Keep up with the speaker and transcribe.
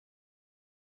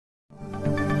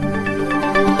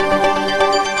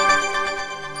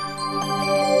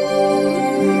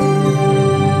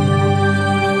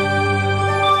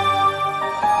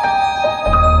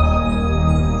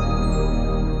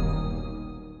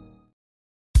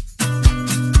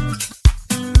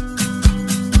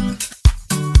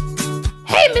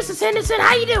Mrs. Henderson,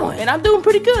 how you doing? And I'm doing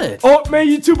pretty good. Oh, man,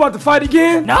 you two about to fight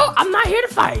again? No, I'm not here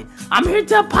to fight. I'm here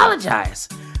to apologize.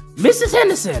 Mrs.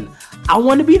 Henderson, I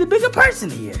want to be the bigger person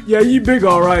here. Yeah, you big,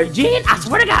 all right. Eugene, I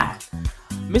swear to God.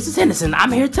 Mrs. Henderson,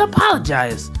 I'm here to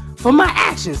apologize for my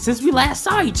actions since we last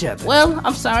saw each other. Well,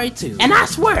 I'm sorry too. And I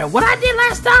swear, what I did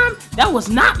last time, that was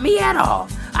not me at all.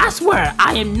 I swear,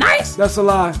 I am nice. That's a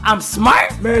lie. I'm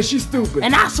smart. Man, she's stupid.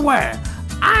 And I swear,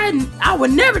 I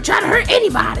would never try to hurt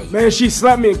anybody. Man, she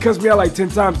slapped me and cussed me out like 10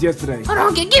 times yesterday. Hold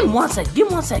on, give me 1 second. Give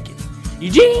me 1 second.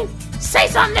 Eugene, say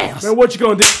something else. Man, what you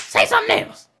gonna do? Say something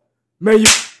else. Man, you...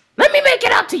 Let me make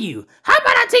it up to you. How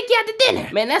about I take you out to dinner?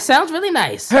 Man, that sounds really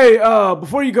nice. Hey,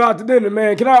 before you go out to dinner,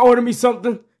 man, can I order me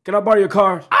something? Can I borrow your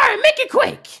card? Alright, make it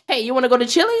quick. Hey, you wanna go to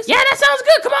Chili's? Yeah, that sounds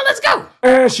good. Come on, let's go.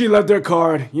 And she left her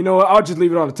card. You know what? I'll just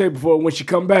leave it on the table for her when she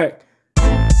come back.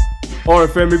 Alright,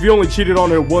 fam, if you only cheated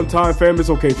on her one time, fam, it's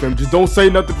okay, fam. Just don't say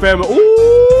nothing, fam.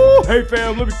 Ooh, hey,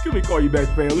 fam, let me call you back,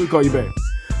 fam. Let me call you back.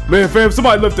 Man, fam,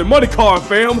 somebody left their money card,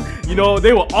 fam. You know,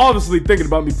 they were obviously thinking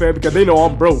about me, fam, because they know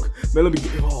I'm broke. Man, let me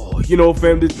get, oh, you know,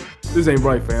 fam, this ain't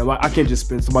right, fam. Like, I can't just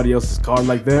spend somebody else's card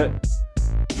like that.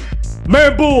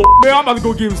 Man, bull, man, I'm about to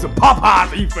go give him some Popeyes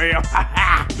to eat, fam.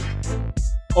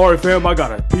 Alright, fam, I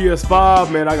got a PS5,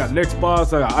 man, I got an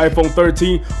Xbox, I got iPhone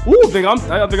 13. Ooh, I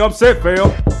think I'm set,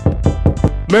 fam.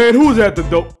 Man, who's at the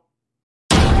door?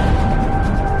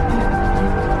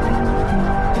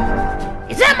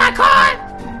 Is that my card?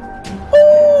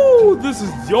 Ooh, this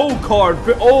is your card,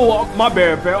 fam. Oh, my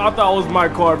bad, fam. I thought it was my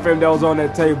card, fam, that was on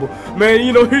that table. Man,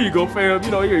 you know, here you go, fam.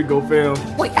 You know, here you go, fam.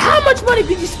 Wait, how much money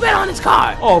did you spend on this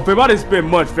card? Oh, fam, I didn't spend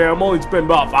much, fam. I'm only spent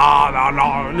about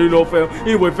 $5, you know, fam.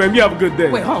 Anyway, fam, you have a good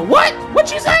day. Wait, hold on, what?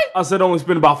 What'd you say? I said only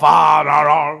spend about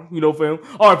 $5, you know, fam.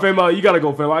 All right, fam, you gotta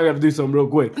go, fam. I gotta do something real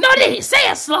quick. No, say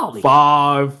it slowly.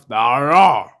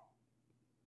 $5.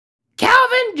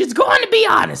 Calvin, just going to be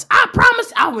honest. I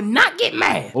promise I will not get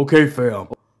mad. Okay, fam.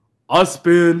 I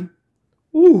spend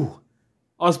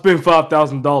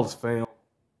 $5,000, fam.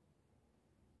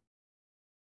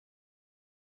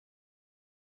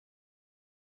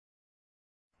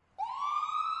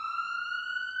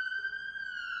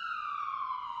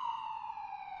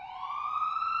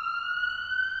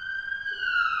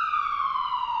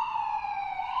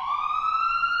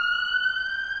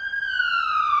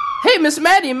 Hey, Miss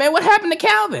Mattie, man, what happened to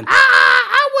Calvin?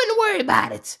 I wouldn't worry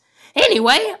about it.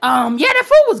 Anyway, yeah, that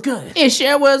food was good. It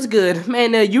sure was good.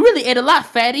 Man, you really ate a lot,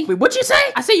 fatty. Wait, what you say?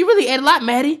 I said you really ate a lot,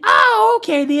 Mattie. Oh,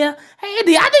 okay, dear. Hey,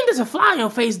 dear, I think there's a fly on your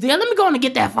face, dear. Let me go on and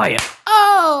get that for you.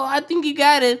 Oh, I think you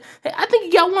got it. Hey, I think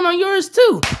you got one on yours,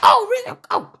 too. Oh, really?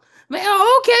 Oh, man,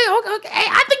 oh, okay. Hey,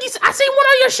 I see one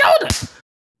on your shoulder.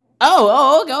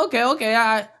 Oh, okay.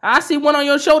 I see one on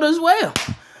your shoulder as well.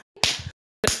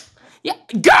 Yeah,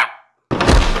 go!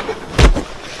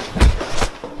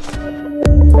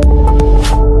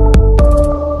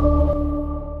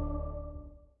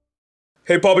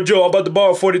 Hey, Papa Joe, I'm about to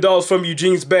borrow $40 from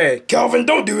Eugene's bag. Calvin,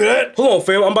 don't do that. Hold on,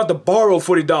 fam. I'm about to borrow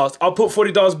 $40. I'll put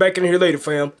 $40 back in here later,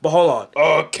 fam. But hold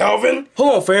on. Calvin?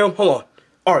 Hold on, fam. Hold on.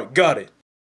 Alright, got it.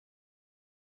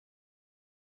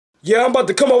 Yeah, I'm about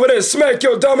to come over there and smack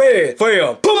your dumb head.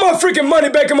 Fam, put my freaking money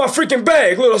back in my freaking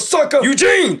bag, little sucker.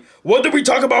 Eugene, what did we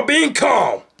talk about being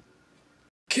calm?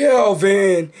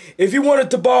 Calvin, if you wanted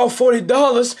to borrow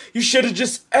 $40, you should have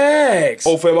just asked.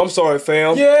 Oh, fam, I'm sorry,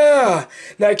 fam. Yeah.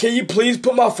 Now, can you please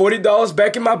put my $40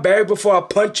 back in my bag before I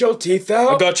punch your teeth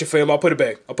out? I got you, fam. I'll put it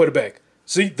back.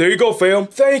 See, there you go, fam.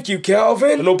 Thank you,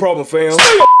 Calvin. No problem, fam.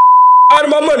 Stay out of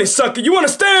my money, sucker. You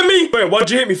understand me? Fam,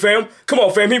 why'd you hit me, fam? Come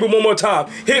on, fam. Hit me one more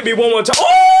time. Hit me one more time.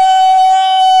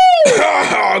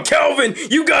 Oh! Calvin,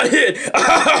 you got hit.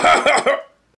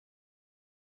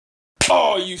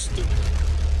 Oh, you stupid.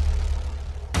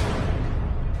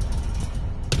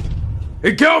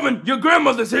 Hey, Calvin, your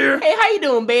grandmother's here. Hey, how you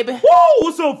doing, baby? Whoa,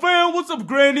 what's up, fam? What's up,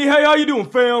 Granny? Hey, how you doing,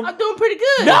 fam? I'm doing pretty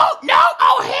good. No,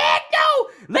 oh, heck no.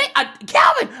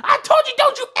 Calvin, I told you,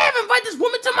 don't you ever invite this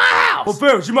woman to my house. Oh,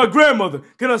 fam, she's my grandmother.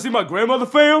 Can I see my grandmother,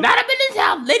 fam? Not up in this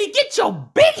house. Lady, get your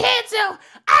big head self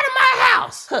out of my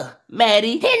house. Huh,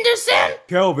 Mattie, Henderson.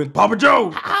 Calvin, Papa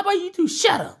Joe. How about you two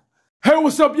shut up? Hey,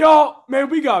 what's up, y'all? Man,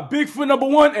 we got Bigfoot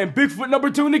 #1 and Bigfoot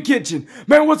 #2 in the kitchen.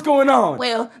 Man, what's going on?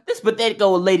 Well, this pathetic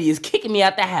old lady is kicking me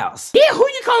out the house. Yeah, who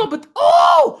you calling pathetic?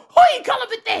 Oh, who you calling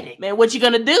pathetic? Man, what you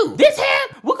gonna do? This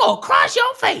hand, we're gonna cross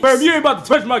your face. Fam, you ain't about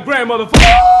to touch my grandmother.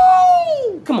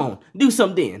 Oh! Come on, do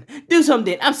something then. Do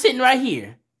something. I'm sitting right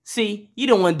here. See, you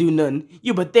don't want to do nothing.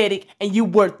 You're pathetic and you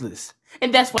worthless.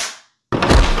 And that's why...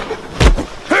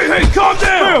 Hey, calm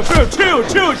down! Fam, chill.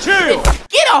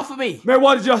 Get off of me! Man,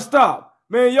 why did y'all stop?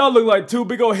 Man, y'all look like two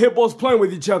big old hippos playing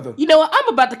with each other. You know what?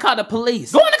 I'm about to call the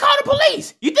police. Going to call the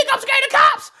police? You think I'm scared of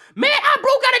cops? Man, I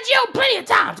broke out of jail plenty of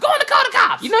times. Going to call the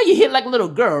cops. You know you hit like a little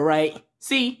girl, right?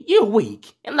 See, you're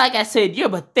weak. And like I said, you're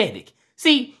pathetic.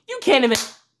 See, you can't even...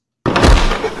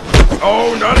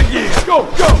 Oh, not again. Go,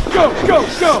 go, go,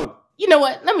 go, go. You know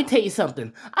what? Let me tell you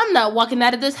something. I'm not walking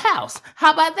out of this house.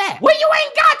 How about that? Well, you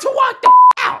ain't got to walk the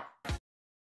out.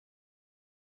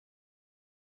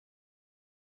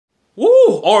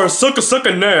 Woo! Or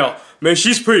sucker now. Man,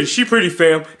 she's pretty. She pretty,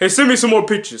 fam. Hey, send me some more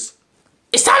pictures.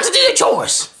 It's time to do your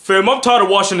chores. Fam, I'm tired of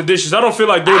washing the dishes. I don't feel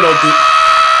like doing no dishes.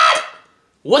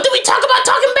 What did we talk about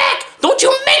talking back? Don't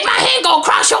you make my hand go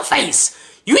across your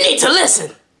face. You need to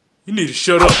listen. You need to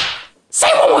shut up. Say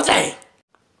one more thing.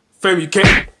 Fam, you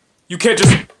can't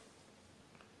just...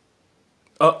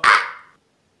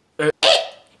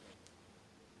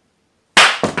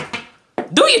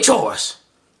 Do your chores.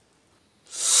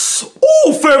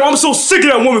 Ooh, fam, I'm so sick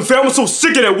of that woman, fam. I'm so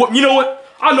sick of that woman. You know what?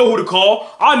 I know who to call.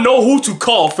 I know who to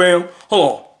call, fam.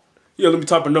 Hold on. Yeah, let me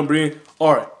type a number in.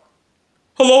 All right.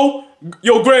 Hello?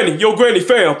 Yo, granny,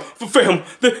 fam. Fam,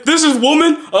 this is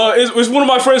woman. It's one of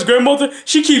my friend's grandmother.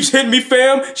 She keeps hitting me,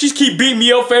 fam. She keep beating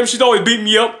me up, fam. She's always beating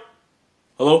me up.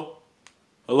 Hello?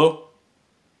 Hello?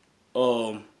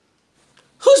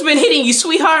 Who's been hitting you,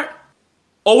 sweetheart?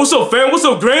 Oh, what's up, fam? What's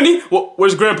up, granny?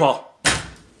 Where's grandpa?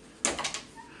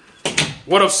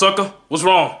 What up, sucker? What's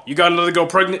wrong? You got another girl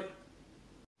pregnant?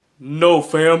 No,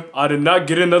 fam. I did not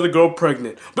get another girl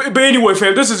pregnant. But anyway,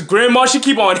 fam, this is grandma. She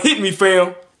keep on hitting me,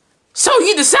 fam. So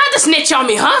you decide to snitch on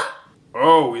me, huh?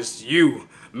 Oh, it's you.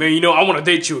 Man, you know, I want to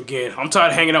date you again. I'm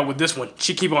tired of hanging out with this one.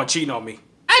 She keep on cheating on me.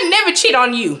 I never cheat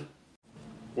on you.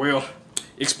 Well,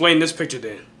 explain this picture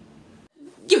then.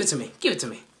 Give it to me. Give it to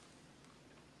me.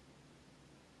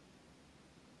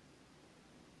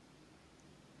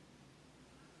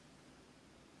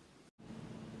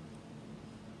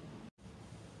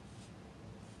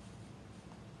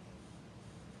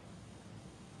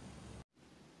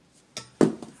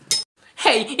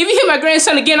 Hey, if you hit my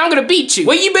grandson again, I'm gonna beat you.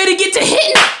 Well, you better get to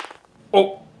hitting.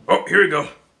 Oh, here we go.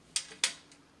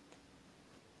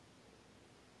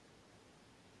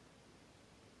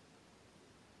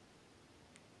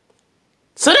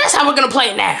 So that's how we're gonna play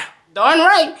it now. Darn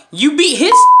right. You beat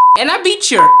his and I beat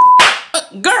your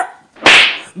girl.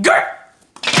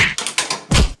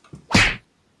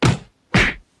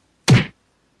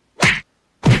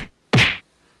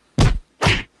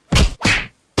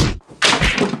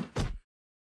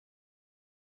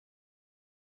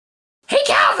 Hey,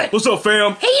 Calvin. What's up,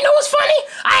 fam? Hey, you know what's funny?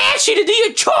 I asked you to do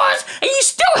your chores, and you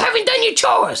still haven't done your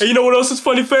chores. Hey, you know what else is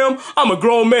funny, fam? I'm a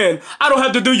grown man. I don't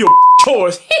have to do your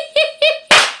chores.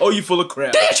 Oh, you full of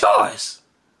crap. Do your chores.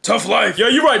 Tough life. Yeah,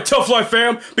 you're right, tough life,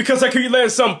 fam. Because I keep letting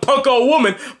some punk old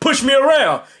woman push me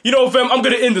around. You know, fam, I'm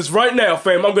gonna end this right now,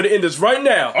 fam. I'm gonna end this right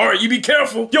now. All right, you be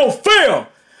careful. Yo, fam!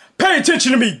 Pay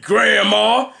attention to me,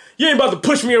 grandma. You ain't about to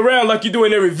push me around like you do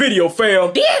in every video,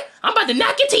 fam. Yeah, I'm about to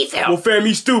knock your teeth out. Well, fam,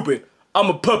 you stupid. I'm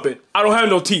a puppet. I don't have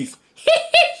no teeth.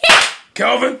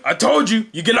 Calvin, I told you,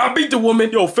 you cannot beat the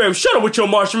woman. Yo, fam, shut up with your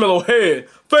marshmallow head.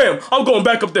 Fam, I'm going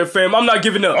back up there, fam. I'm not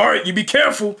giving up. All right, you be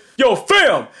careful. Yo,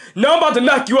 fam, now I'm about to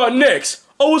knock you out next.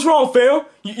 Oh, what's wrong, fam?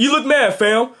 You look mad,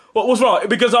 fam. What's wrong?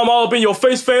 Because I'm all up in your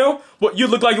face, fam? What, you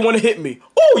look like you want to hit me.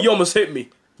 Oh, you almost hit me.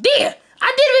 There,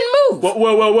 I didn't even move.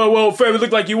 Well, fam, it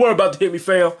looked like you were about to hit me,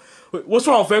 fam. What's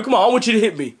wrong, fam? Come on, I want you to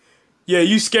hit me. Yeah,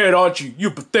 you scared, aren't you? You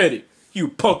pathetic. You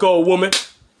punk old woman.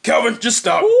 Calvin, just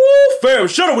stop. Ooh, fam,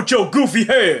 shut up with your goofy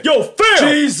head. Yo, fam!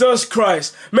 Jesus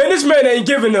Christ. Man, this man ain't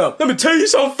giving up. Let me tell you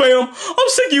something, fam. I'm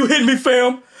sick of you hitting me,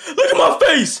 fam. Look at my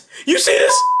face. You see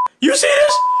this? You see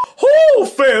this? Ooh,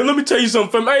 fam, let me tell you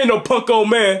something, fam. I ain't no punk old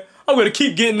man. I'm gonna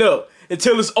keep getting up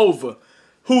until it's over.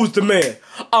 Who's the man?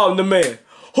 I'm the man.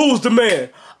 Who's the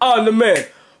man? I'm the man.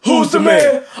 Who's the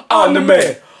man? I'm the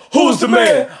man. Who's the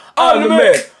man? I'm the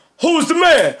man. Who's the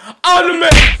man? I'm the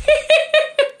man.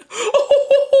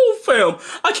 Oh, fam.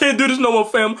 I can't do this no more,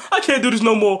 fam. I can't do this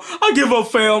no more. I give up,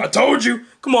 fam. I told you.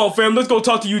 Come on, fam. Let's go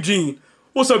talk to Eugene.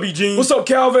 What's up, Eugene? What's up,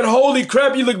 Calvin? Holy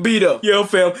crap, you look beat up. Yeah,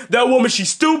 fam. That woman, she's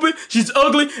stupid, she's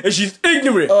ugly, and she's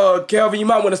ignorant. Calvin, you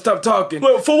might want to stop talking.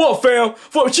 Well, for what, fam?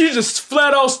 She's just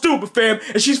flat out stupid, fam.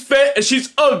 And she's fat and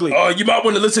she's ugly. You might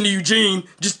want to listen to Eugene.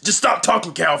 Just stop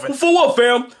talking, Calvin. For what,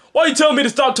 fam? Why you telling me to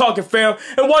stop talking, fam?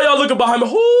 And why y'all looking behind me?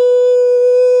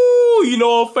 Ooh, you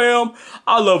know what, fam?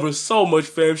 I love her so much,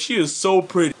 fam. She is so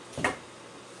pretty.